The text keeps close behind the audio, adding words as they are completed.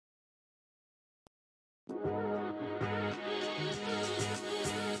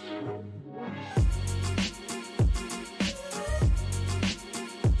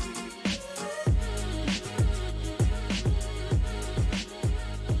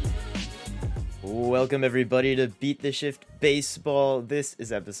Welcome everybody to Beat the Shift Baseball. This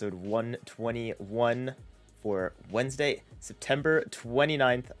is episode 121 for Wednesday, September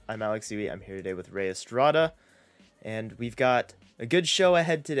 29th. I'm Alex Zui. I'm here today with Ray Estrada, and we've got a good show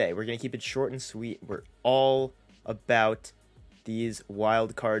ahead today. We're going to keep it short and sweet. We're all about these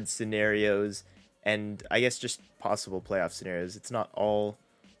wild card scenarios and I guess just possible playoff scenarios. It's not all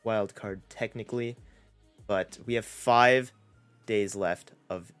wild card technically, but we have 5 days left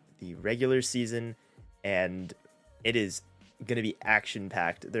of the regular season, and it is going to be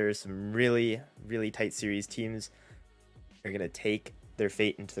action-packed. There are some really, really tight series. Teams are going to take their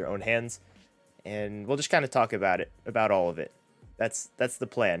fate into their own hands, and we'll just kind of talk about it, about all of it. That's the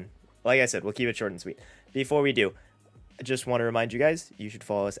plan. Like I said, we'll keep it short and sweet. Before we do, I just want to remind you guys, you should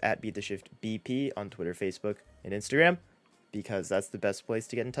follow us at Beat the Shift BP on Twitter, Facebook, and Instagram, because that's the best place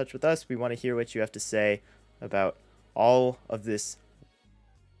to get in touch with us. We want to hear what you have to say about all of this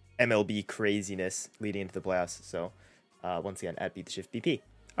MLB craziness leading into the playoffs. So, once again, at Beat the Shift BP.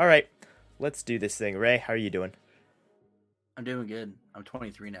 All right, let's do this thing. Ray, how are you doing? I'm doing good. I'm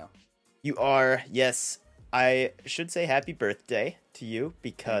 23 now. You are, yes. I should say happy birthday to you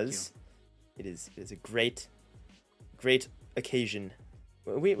because it is a great occasion.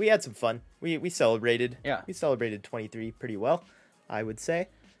 We had some fun. We celebrated. Yeah. We celebrated 23 pretty well, I would say.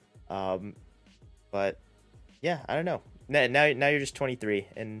 But yeah, I don't know. Now you're just 23,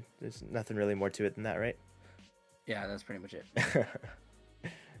 and there's nothing really more to it than that, right? Yeah, that's pretty much it.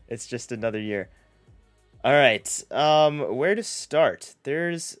 It's just another year. All right. Where to start?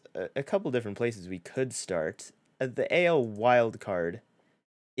 There's a couple different places we could start. The AL wild card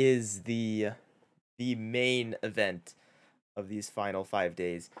is the main event of these final 5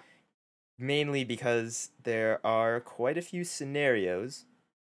 days, mainly because there are quite a few scenarios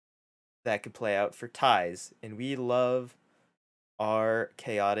that could play out for ties, and we love our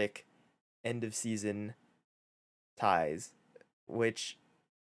chaotic end of season ties, which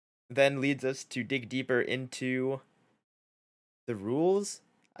then leads us to dig deeper into the rules,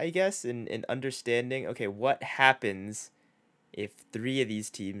 I guess, and understanding, okay, what happens if 3 of these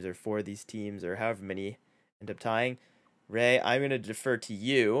teams or 4 of these teams or however many end up tying. Ray, I'm going to defer to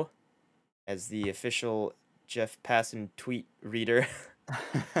you as the official Jeff Passan tweet reader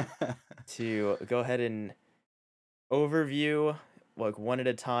to go ahead and overview, like one at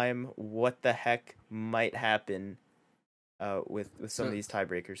a time, what the heck might happen with some of these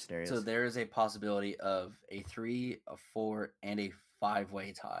tiebreaker scenarios. So there is a possibility of a 3, a 4, and a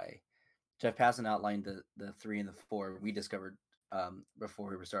 5-way tie. Jeff Passan outlined the 3 and the 4. We discovered before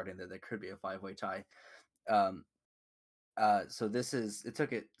we were starting that there could be a 5-way tie. So it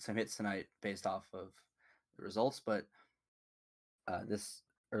took it some hits tonight based off of the results, but this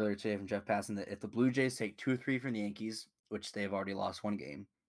earlier today from Jeff Passan that if the Blue Jays take 2-3 from the Yankees, which they've already lost 1 game,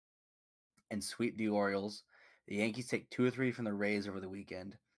 and sweep the Orioles, the Yankees take 2 or 3 from the Rays over the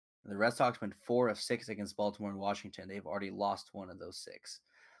weekend. The Red Sox went 4 of 6 against Baltimore and Washington. They've already lost 1 of those 6.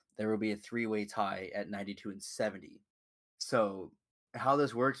 There will be a 3-way tie at 92 and 70. So how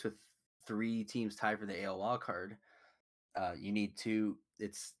this works with 3 teams tied for the AL wild card, you need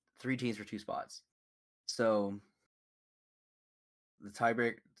it's 3 teams for 2 spots. So the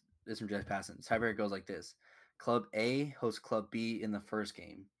tiebreak is from Jeff Passan. The tiebreak goes like this. Club A hosts Club B in the first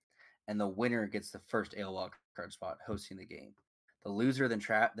game, and the winner gets the first AL wild card spot hosting the game. The loser then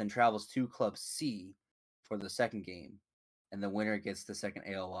travels to Club C for the second game, and the winner gets the second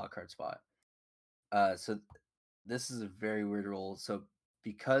AL wild card spot. So this is a very weird rule. So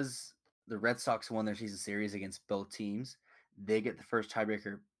because the Red Sox won their season series against both teams, they get the first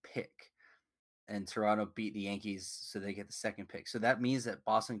tiebreaker pick, and Toronto beat the Yankees, so they get the second pick. So that means that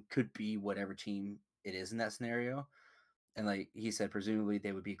Boston could be whatever team it is in that scenario. And like he said, presumably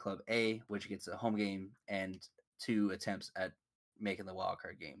they would be Club A, which gets a home game and 2 attempts at making the wild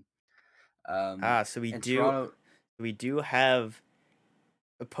card game. So we do have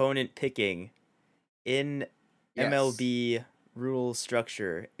opponent picking in MLB rule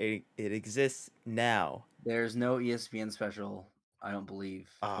structure. It exists now. There's no ESPN special, I don't believe,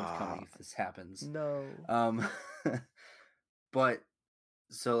 forthcoming if this happens. No. But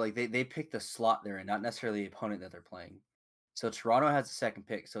so like they pick the slot they're in, not necessarily the opponent that they're playing. So Toronto has the second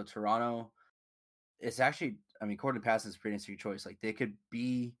pick. So Toronto, it's actually, I mean, according to Passan, it's a pretty interesting choice. Like they could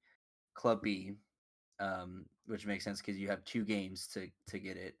be Club B, which makes sense because you have 2 games to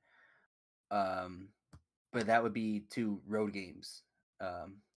get it. But that would be 2 road games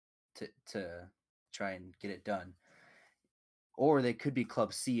to try and get it done. Or they could be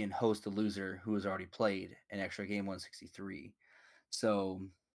Club C and host the loser who has already played an extra game 163. So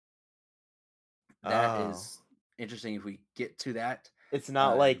that is interesting if we get to that. It's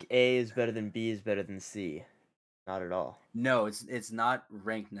not Uh, like A is better than B is better than C. Not at all. no, it's not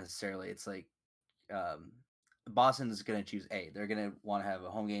ranked necessarily. It's like um, Boston's going to choose A. They're going to want to have a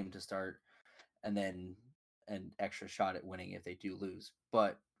home game to start, and then an extra shot at winning if they do lose.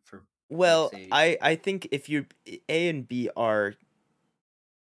 But for like Well, say I think if you A and B are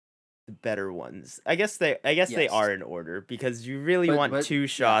the better ones. I guess they yes, are in order because you really but want but two yeah,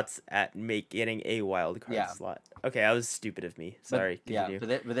 shots at getting a wild card yeah, slot. Okay, that was stupid of me. Sorry, continue.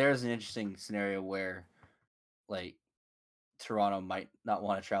 but there's an interesting scenario where like Toronto might not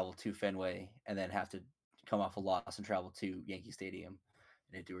want to travel to Fenway and then have to come off a loss and travel to Yankee Stadium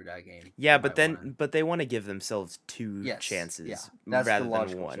in a do or die game. Yeah, They but might want to. then they want to give themselves two Yes, yeah, chances that's the rather than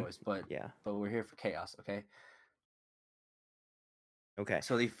logical one. choice. But Yeah. we're here for chaos, okay? Okay.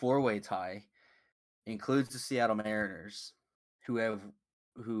 So the four-way tie includes the Seattle Mariners, who have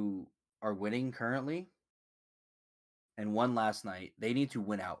who are winning currently and won last night. They need to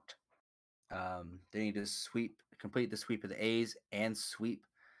win out. They need to complete the sweep of the A's and sweep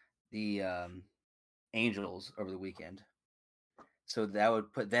the Angels over the weekend. So that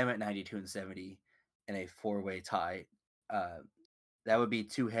would put them at 92 and 70 in a four-way tie. Uh, that would be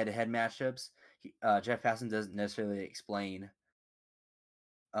two head-to-head matchups. Jeff Passan doesn't necessarily explain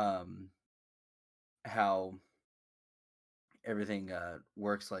um, how everything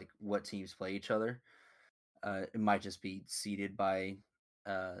works, like what teams play each other. It might just be seeded by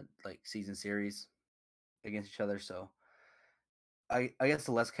like season series against each other. So I guess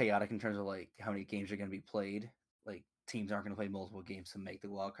the less chaotic in terms of like how many games are going to be played. Like teams aren't going to play multiple games to make the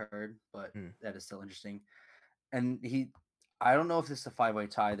wild card, but Hmm. that is still interesting. And I don't know if this is a five-way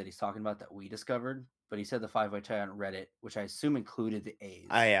tie that he's talking about that we discovered, but he said the five-way tie on Reddit, which I assume included the A's,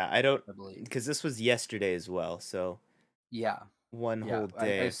 Yeah, I don't I believe. because this was yesterday as well, so Yeah, one yeah. whole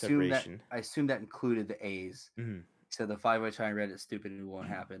day of separation. I assume that included the A's. Hmm. He said the five-way tie on Reddit is stupid and it won't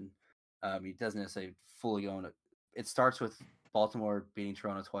happen. He doesn't necessarily fully own it. It starts with Baltimore beating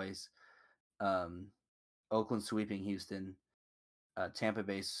Toronto twice, um, Oakland sweeping Houston, Tampa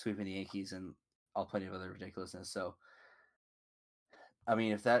Bay sweeping the Yankees, and all plenty of other ridiculousness. So I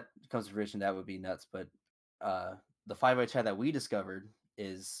mean, if that comes to fruition, that would be nuts. But the five-way tie that we discovered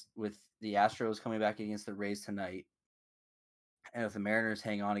is with the Astros coming back against the Rays tonight, and if the Mariners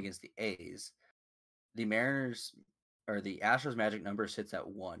hang on against the A's, the Mariners or the Astros magic number sits at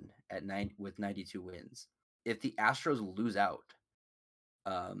 1 at 9 with 92 wins. If the Astros lose out,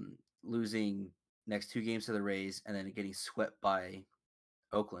 losing next two games to the Rays and then getting swept by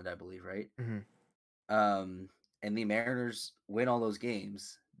Oakland, I believe, right? Hmm. Um, and the Mariners win all those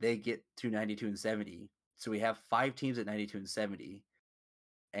games, they get to 92 and 70. So we have five teams at 92 and 70,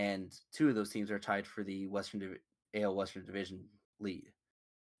 and two of those teams are tied for the AL Western Division lead.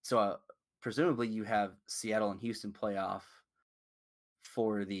 So presumably you have Seattle and Houston playoff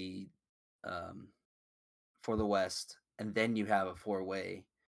for the um, West, and then you have a four-way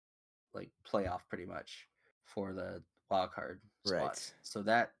like playoff pretty much for the wild card Right. spots. So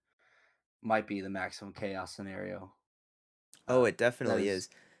that might be the maximum chaos scenario. Oh, it That definitely is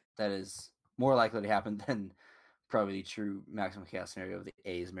is. more likely to happen than probably the true maximum chaos scenario of the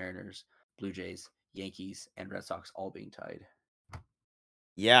A's, Mariners, Blue Jays, Yankees, and Red Sox all being tied.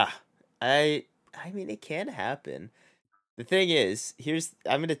 Yeah. I mean it can happen. The thing is,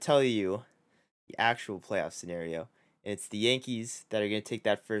 I'm going to tell you the actual playoff scenario. It's the Yankees that are going to take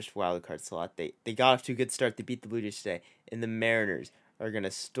that first wild card slot. They got off to a good start. They beat the Blue Jays today. And the Mariners are going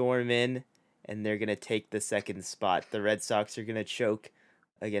to storm in and they're going to take the second spot. The Red Sox are going to choke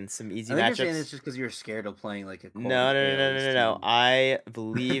against some easy I think you're saying matchups. this just because you're scared of playing like a No, quote no, no, AL no, no, East no, no. team. I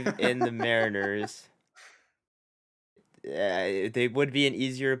believe in the Mariners. They would be an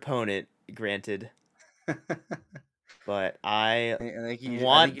easier opponent, granted, but I I think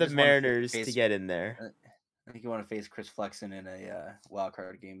want you the just want to Mariners to face. get in there. I think you want to face Chris Flexen in a wild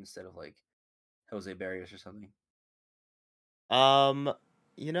card game instead of like Jose Barrios or something. Um,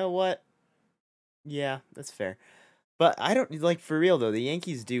 you know what? Yeah, that's fair. But I don't like for real though. The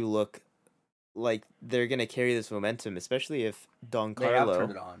Yankees do look like they're gonna carry this momentum, especially They have turned Carlo,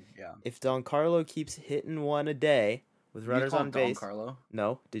 it on. Yeah. if Don Carlo keeps hitting one a day with You runners call him on Don base. Carlo?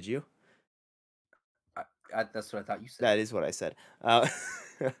 No, did you? That's what I thought you said. That is what I said.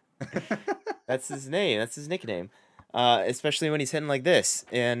 That's his name. That's his nickname. Especially when he's hitting like this,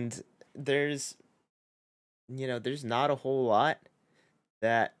 and there's there's not a whole lot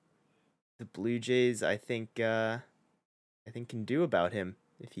that the Blue Jays I think can do about him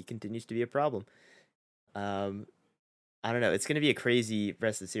if he continues to be a problem. Um, I don't know. It's gonna be a crazy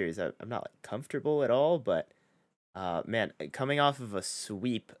rest of the series. I'm not like comfortable at all, but man, coming off of a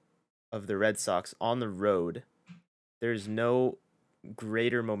sweep of the Red Sox on the road, there's no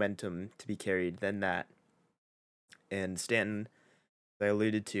greater momentum to be carried than that. And Stanton, as I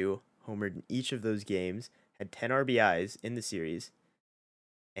alluded to, homered in each of those games, had 10 RBIs in the series,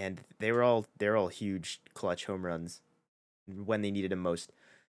 and they're all huge clutch home runs when they needed him most.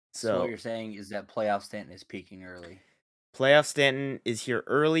 So what So you're saying is that playoff Stanton is peaking early. playoff Stanton is here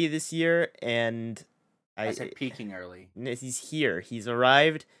early this year, and I said peaking early. he's here. He's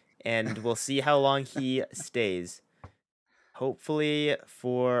arrived, and we'll see how long he stays. Hopefully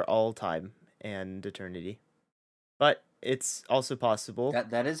for all time and eternity. But it's also possible.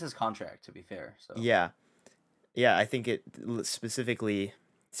 That is his contract, to be fair. So Yeah. Yeah, I think it specifically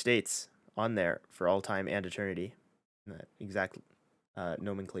states on there for all time and eternity. That exact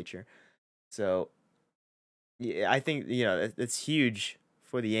nomenclature. So yeah, I think it's huge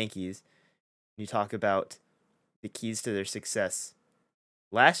for the Yankees. You talk about the keys to their success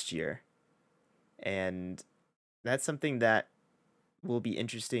last year, and that's something that will be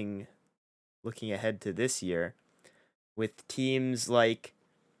interesting looking ahead to this year with teams like,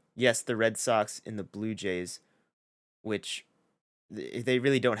 yes, the Red Sox and the Blue Jays, which they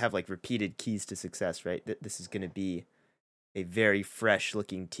really don't have like repeated keys to success, right? This is going to be a very fresh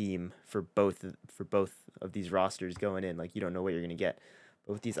looking team for both of these rosters going in. Like you don't know what you're going to get.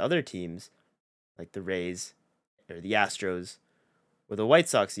 But with these other teams, like the Rays or the Astros or the White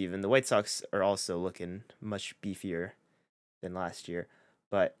Sox, even the White Sox are also looking much beefier than last year.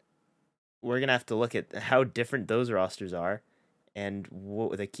 But we're gonna have to look at how different those rosters are and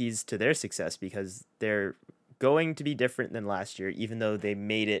what the keys to their success, because they're going to be different than last year, even though they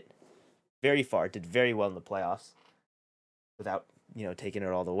made it very far, did very well in the playoffs without taking it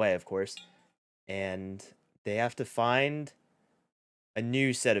all the way, of course. And they have to find a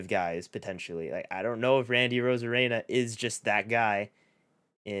new set of guys potentially. Like I don't know if Randy Rosarena is just that guy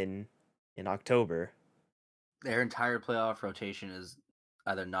in October. their entire playoff rotation is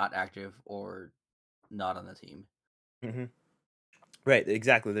either not active or not on the team. Mm-hmm. Right,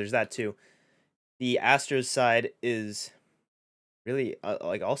 exactly. There's that too. The Astros side is really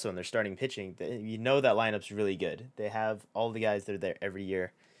like also in their starting pitching. That lineup's really good. They have all the guys that are there every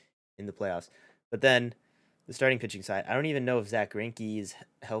year in the playoffs. But then the starting pitching side, I don't even know if Zach Greinke's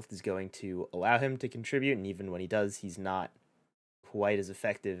health is going to allow him to contribute, and even when he does, he's not quite as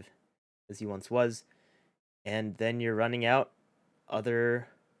effective as he once was. And then you're running out other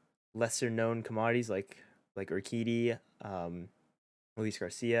lesser known commodities like Urquidy, Luis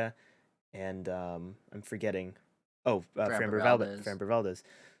Garcia, and I'm forgetting. Oh, Framber Framber Valdez.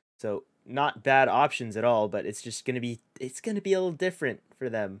 So not bad options at all, but it's gonna be a little different for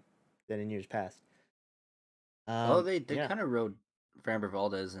them than in years past. Oh, they Yeah, kind of rode Framber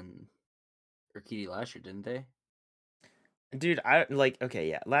Valdez and Urquidy last year, didn't they? dude, I like okay,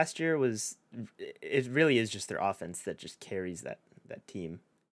 yeah. Last year was it really is just their offense that just carries that team,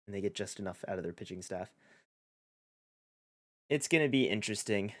 and they get just enough out of their pitching staff. It's gonna be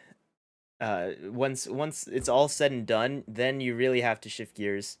interesting. Once it's all said and done, then you really have to shift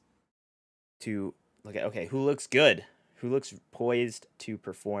gears to look at okay, who looks good, who looks poised to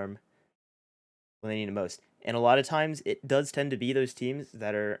perform when they need it most. And a lot of times it does tend to be those teams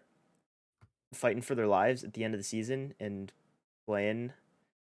that are fighting for their lives at the end of the season and playing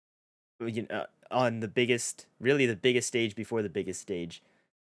on the biggest stage before the biggest stage,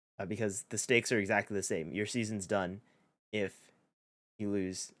 because the stakes are exactly the same. Your season's done if you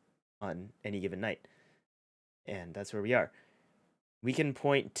lose on any given night, and that's where we are. We can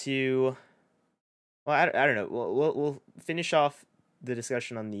point to well, I don't know. We'll finish off the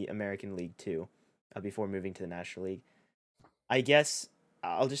discussion on the American League too, before moving to the National League. I guess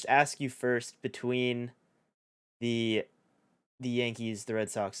I'll just ask you first between the Yankees, the Red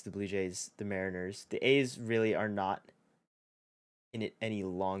Sox, the Blue Jays, the Mariners. The A's really are not in it any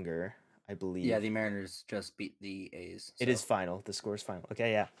longer, I Yeah, believe. the Mariners just beat the A's. It is final. The score is final.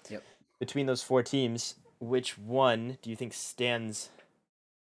 Okay, yeah. Yep. Between those four teams, which one do you think stands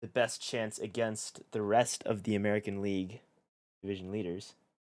the best chance against the rest of the American League division leaders?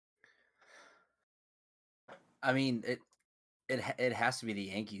 I mean, it has to be the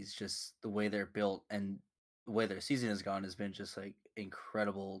Yankees. Just the way they're built and the way their season has gone has been just like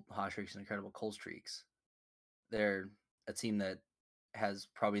incredible hot streaks and incredible cold streaks. They're a team that has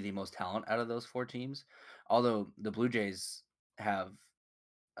probably the most talent out of those four teams. Although the Blue Jays have,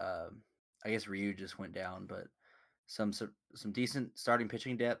 uh, I guess Ryu just went down, but some decent starting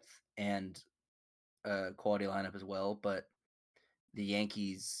pitching depth and quality lineup as well. But the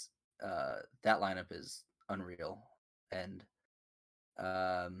Yankees, that lineup is unreal, and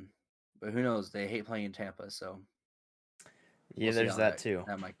um, but who knows? They hate playing in Tampa, so Yeah, we'll see there's how that too.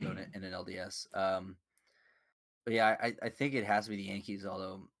 that might go in an LDS. But yeah, I think it has to be the Yankees.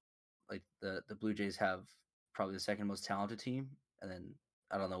 Although, like the Blue Jays have probably the second most talented team, and then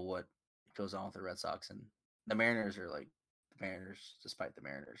I don't know what goes on with the Red Sox, and the Mariners are like the Mariners, despite the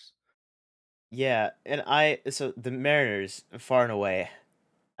Mariners. Yeah, and so the Mariners far and away.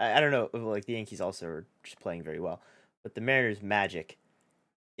 I don't know, like the Yankees also are just playing very well, but the Mariners' magic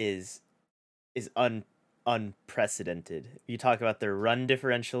is is unprecedented. You talk about their run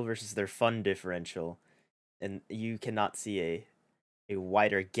differential versus their fun differential, and you cannot see a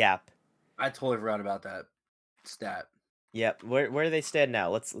wider gap. I totally forgot about that stat. Yep. Where do they stand now?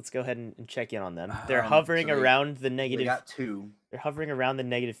 Let's go ahead and check in on them. They're So hovering around the they negative. got two. They're hovering around the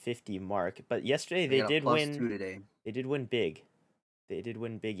 -50 mark. But yesterday They they got a did plus win. two today. They did win big. They did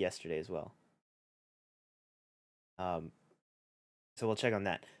win big yesterday as well. Um. So we'll check on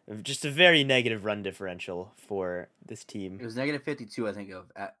that. Just a very negative run differential for this team. It was -52, I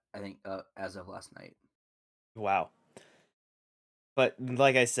think as of last night. Wow. But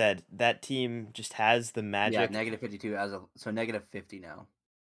like I said, that team just has the Yeah, magic. -52 as of -50 now.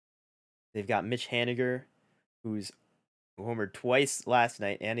 They've got Mitch Haniger, who's homered twice last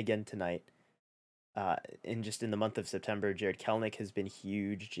night and again tonight. In the month of September, Jared Kelnick has been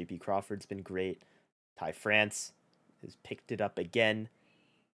huge. JP Crawford's been great. Ty France has picked it up again.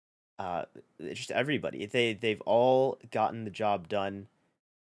 Just everybody. They've all gotten the job done,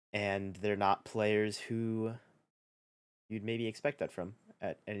 and they're not players who you'd maybe expect that from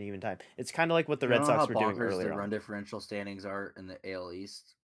at any given time. It's kind of like what the You Red know how Sox were doing bonkers the earlier run on. differential standings are in the AL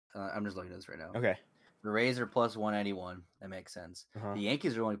East? I'm just looking at this right now. Okay. The Rays are plus 191. That makes sense. Uh-huh. The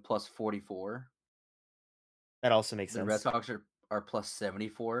Yankees are only plus 44. That also makes The Red sense. Sox are plus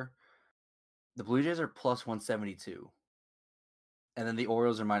 74. The Blue Jays are plus 172. And then the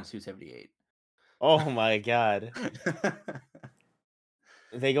Orioles are minus 278. Oh my god.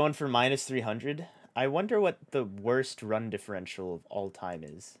 Are they going for -300? I wonder what the worst run differential of all time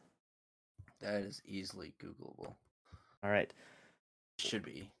is. That is easily Googleable. All right. Should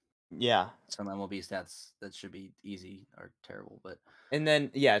be. Yeah. Some MLB stats that should be easy are terrible, but And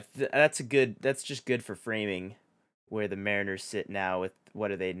then that's just good for framing where the Mariners sit now with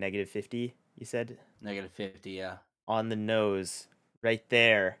what are they -50, you said? -50, yeah. On the nose right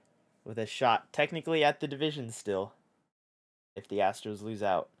there with a shot technically at the division still if the Astros lose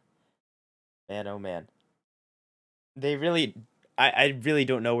out. Man, oh man. They really I really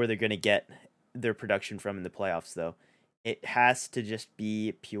don't know where they're going to get their production from in the playoffs though. It has to just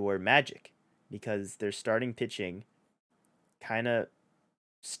be pure magic because their starting pitching kind of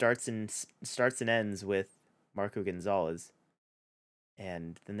starts and ends with Marco Gonzalez.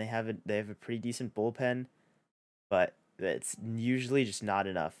 And then they have a pretty decent bullpen, but it's usually just not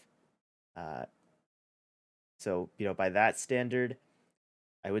enough. Uh so, by that standard,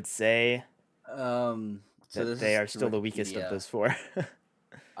 I would say So that this they is are through still the weakest of Wikipedia. those four.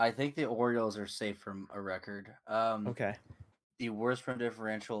 I think the Orioles are safe from a record. Okay. The worst run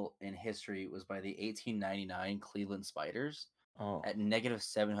differential in history was by the 1899 Cleveland Spiders Oh. at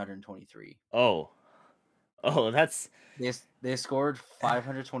 -723. Oh. Oh, that's They scored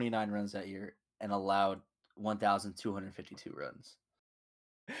 529 runs that year and allowed 1,252 runs.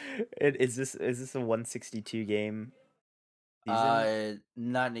 Is this a 162 game season?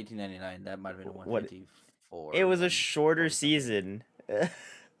 Not in 1899. That might have been What 154. it was a shorter season.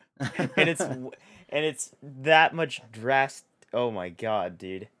 and it's that much drastic. Oh my god,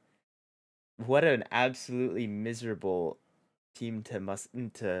 dude. What an absolutely miserable team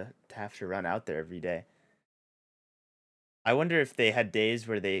to have to run out there every day. I wonder if they had days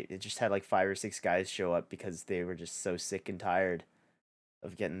where they just had like 5 or 6 guys show up because they were just so sick and tired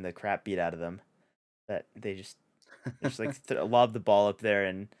of getting the crap beat out of them that they just like lob the ball up there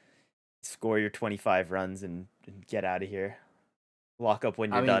and score your 25 runs and get out of here. Lock up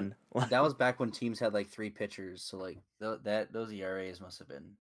when you're done. That was back when teams had like 3 pitchers, so like those ERAs must have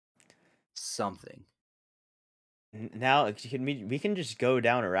been something. Now we can just go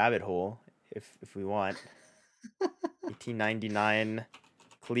down a rabbit hole if we want. 1899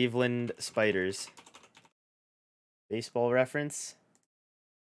 Cleveland Spiders. Baseball Reference.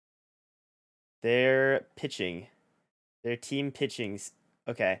 Their pitching. Their team pitchings.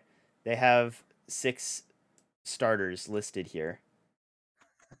 Okay. They have 6 starters listed here.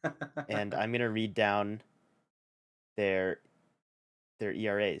 And I'm going to read down their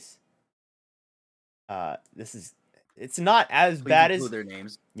ERAs. It's not as Please bad include as their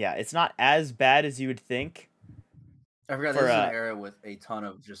names. Yeah, it's not as bad as you would think. I forgot this is an era with a ton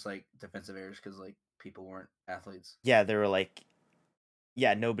of just like defensive errors because like people weren't athletes. Yeah, they were like,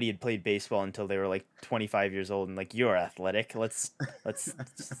 nobody had played baseball until they were like 25 years old, and like, you're athletic. Let's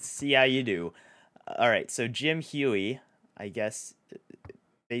see how you do. All right, so Jim Huey, I guess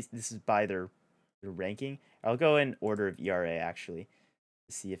this is by their ranking. I'll go in order of ERA actually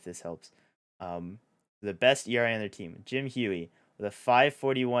to see if this helps. Um, the best ERA on their team, Jim Huey, with a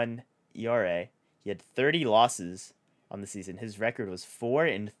 5.41 ERA. He had 30 losses on the season. His record was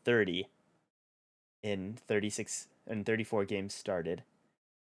 4-30 in 36 and 34 games started,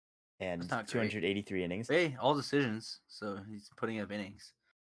 That's and not great. 283 innings. Hey, all decisions, so he's putting up innings.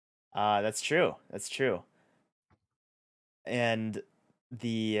 That's true. That's true. And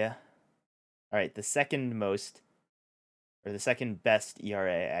the all right, the second most or the second best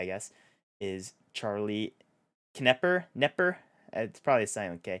ERA, I guess, is Charlie Knepper. Nepper. It's probably a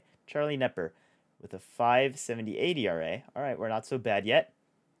silent K. Charlie Nepper with a 5.78 ERA. All right, we're not so bad yet.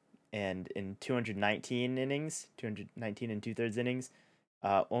 And in 219 innings, 219 and 2/3 innings,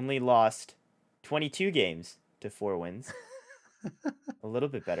 only lost 22 games to 4 wins. A little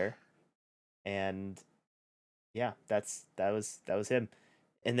bit better. And yeah, that was him.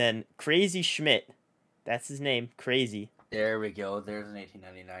 And then Crazy Schmidt, that's his name, Crazy. There we go. There's an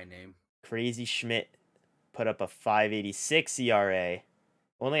 1899 name. Crazy Schmidt put up a 5.86 ERA,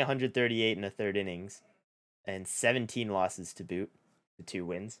 only 138 and a third innings, and 17 losses to boot, the 2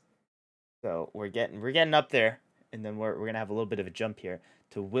 wins. So we're getting up there, and then we're gonna have a little bit of a jump here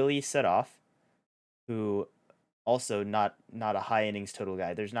to Willie Sudoff, who also not a high innings total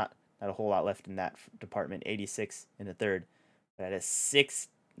guy. There's not a whole lot left in that department. 86 in the third, but at a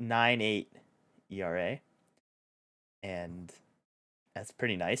 6.98 ERA, and that's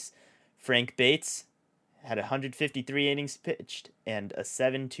pretty nice. Frank Bates had 153 innings pitched and a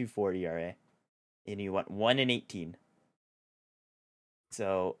 7.24 ERA, and he went 1-18.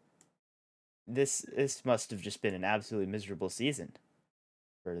 So this must have just been an absolutely miserable season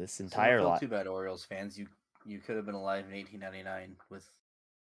for this entire so don't feel lot. too bad, Orioles fans. You could have been alive in 1899 with,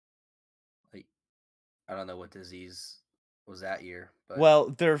 like, I don't know what disease was that year, but Well,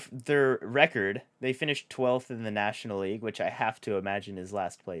 their record, they finished 12th in the National League, which I have to imagine is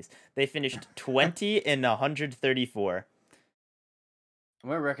last place. They finished 20 and 134. I'm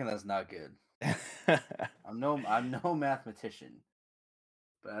gonna reckon that's not good. I'm no mathematician,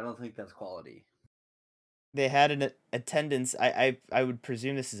 but I don't think that's quality. They had an attendance. I would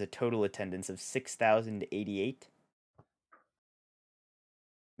presume this is a total attendance of 6,088.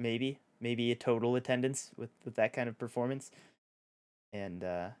 Maybe a total attendance with that kind of performance. And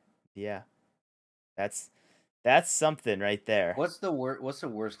yeah, that's something right there. What's the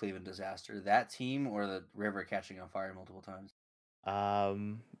worst Cleveland disaster? That team or the river catching on fire multiple times?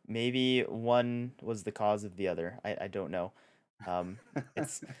 Maybe one was the cause of the other. I don't know.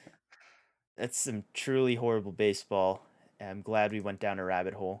 It's some truly horrible baseball. I'm glad we went down a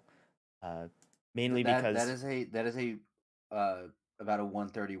rabbit hole. Mainly because that is a about a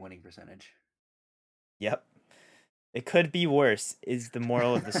 130 winning percentage. Yep, it could be worse. Is the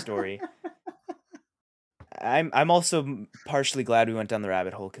moral of the story. I'm also partially glad we went down the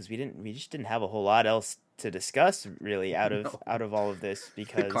rabbit hole because we just didn't have a whole lot else to discuss really out of all of this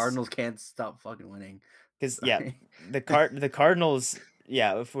because the Cardinals can't stop fucking winning. Because yeah, the Cardinals,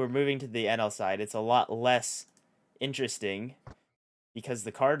 yeah, if we're moving to the NL side, it's a lot less interesting because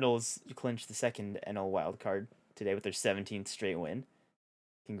the Cardinals clinched the second NL wild card today with their 17th straight win.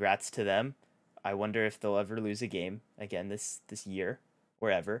 Congrats to them. I wonder if they'll ever lose a game again this year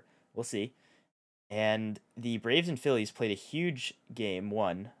or ever. We'll see. And the Braves and Phillies played a huge game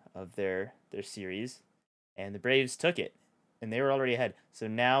 1 of their series, and the Braves took it, and they were already ahead. So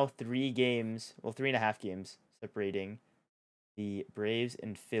now 3.5 games separating the Braves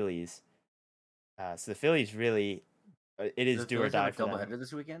and Phillies. So the Phillies really, it is do or die for them. Doubleheader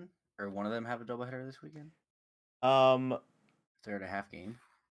this weekend, or one of them have a doubleheader this weekend. Third and a half game.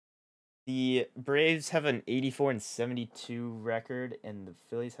 The Braves have an 84 and 72 record, and the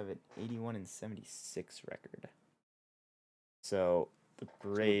Phillies have an 81 and 76 record. So the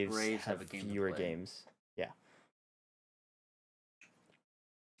Braves have fewer games. Yeah.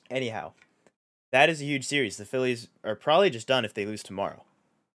 Anyhow, that is a huge series. The Phillies are probably just done if they lose tomorrow,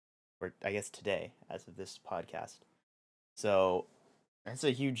 or I guess today, as of this podcast. So it's a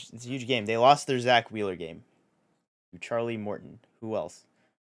huge game. They lost their Zach Wheeler game to Charlie Morton. Who else?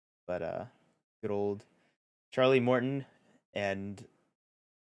 But good old Charlie Morton, and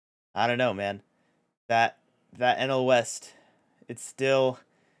I don't know, man. That NL West, it's still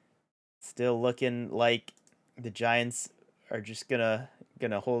looking like the Giants are just gonna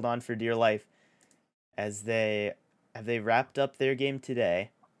hold on for dear life. As they wrapped up their game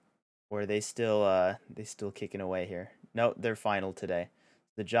today, or are they still kicking away here? No, they're final today.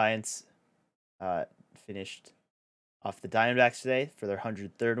 The Giants finished off the Diamondbacks today for their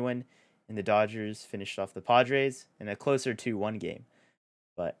 103rd win, and the Dodgers finished off the Padres in a closer 2-1 game.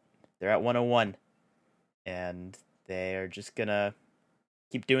 But they're at 101, and they are just going to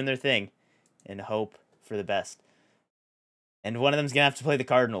keep doing their thing and hope for the best. And one of them's going to have to play the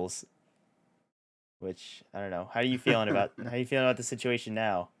Cardinals, which, I don't know. How are you feeling about the situation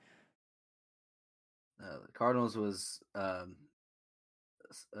now? The Cardinals was a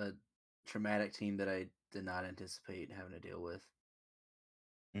traumatic team that I did not anticipate having to deal with.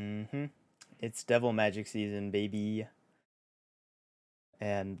 It's Devil Magic season, baby.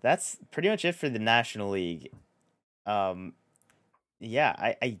 And that's pretty much it for the National League. Yeah,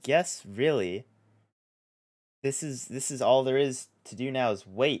 I guess really this is all there is to do now is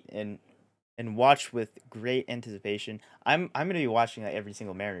wait and watch with great anticipation. I'm gonna be watching like every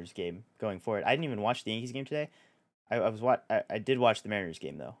single Mariners game going forward. I didn't even watch the Yankees game today. I did watch the Mariners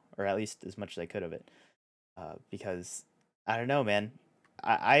game though, or at least as much as I could of it, because I don't know, man.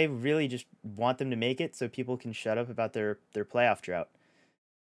 I really just want them to make it so people can shut up about their playoff drought,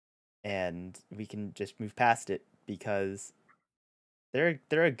 and we can just move past it because they're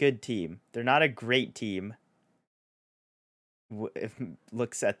a good team. They're not a great team. If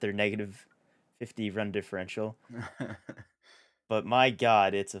looks at their negative 50 run differential, but my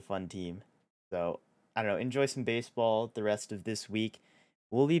God, it's a fun team. So I don't know. Enjoy some baseball the rest of this week.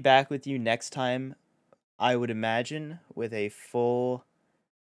 We'll be back with you next time, I would imagine, with a full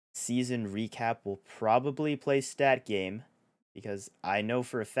season recap. We'll probably play Stat Game because I know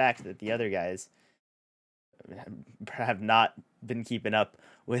for a fact that the other guys have not been keeping up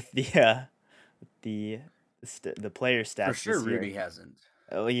with the player stats. For sure, this year. Rudy hasn't.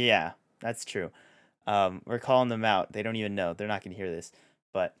 Oh yeah, that's true. We're calling them out. They don't even know. They're not gonna hear this,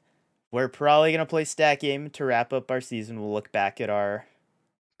 but we're probably gonna play Stat Game to wrap up our season. We'll look back at our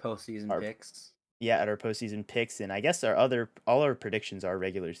postseason picks. Yeah, at our postseason picks, and I guess all our predictions are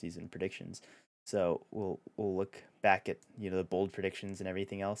regular season predictions. So we'll look back at the bold predictions and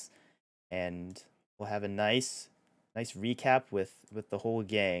everything else, and we'll have a nice recap with the whole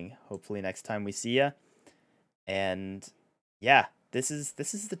gang. Hopefully next time we see ya. And yeah, this is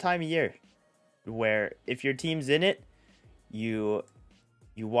the time of year where if your team's in it, you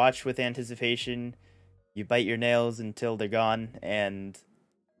watch with anticipation, you bite your nails until they're gone, and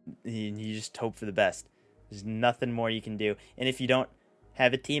you just hope for the best. There's nothing more you can do. And if you don't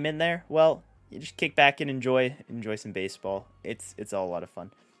have a team in there, well, you just kick back and enjoy some baseball. It's all a lot of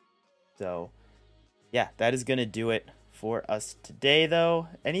fun. So yeah, that is gonna do it for us today, though.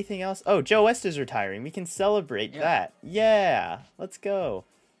 Anything else? Oh, Joe West is retiring. We can celebrate that. Yeah, let's go.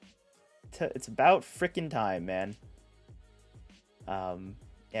 It's about freaking time, man. Yeah,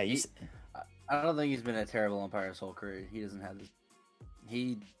 I don't think he's been a terrible umpire his whole career. He doesn't have this.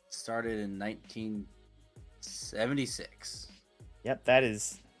 He started in 1976. Yep, that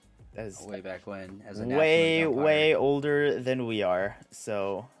is way back when. As a way older than we are.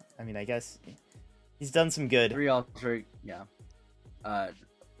 So, I mean, I guess he's done some good.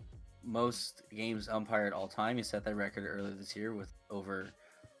 Most games umpired all time. He set that record earlier this year with over.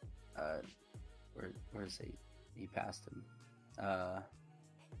 Where is he? He passed him.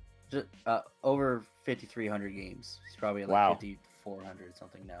 Over 5,300 games. He's probably at like 5,400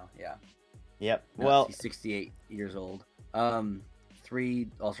 something now. Yeah. Yep. No, well, he's 68 years old. 3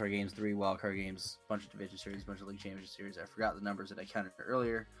 All-Star games, 3 wildcard games, bunch of division series, bunch of league championship series. I forgot the numbers that I counted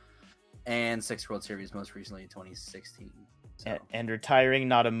earlier. And 6 World Series, most recently in 2016. So. And retiring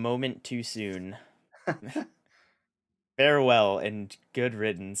not a moment too soon. Farewell and good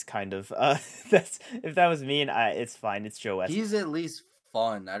riddance, kind of. That's if that was me, and it's fine. It's Joe West. He's at least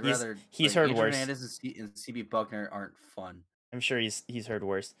fun. He's heard worse. Hernandez and CB Buckner aren't fun. I'm sure he's heard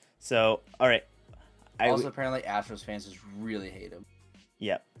worse. So all right. Apparently Astros fans just really hate him.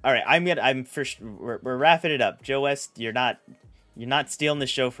 Yeah. All right. We're wrapping it up. Joe West, you're not stealing the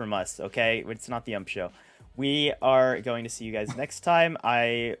show from us, okay? It's not the ump show. We are going to see you guys next time.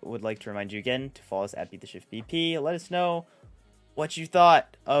 I would like to remind you again to follow us at Beat the Shift BP. Let us know what you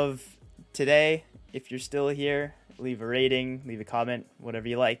thought of today. If you're still here, leave a rating, leave a comment, whatever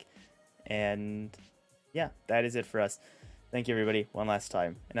you like. And yeah, that is it for us. Thank you, everybody, one last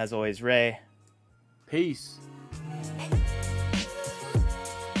time. And as always, Ray. Peace.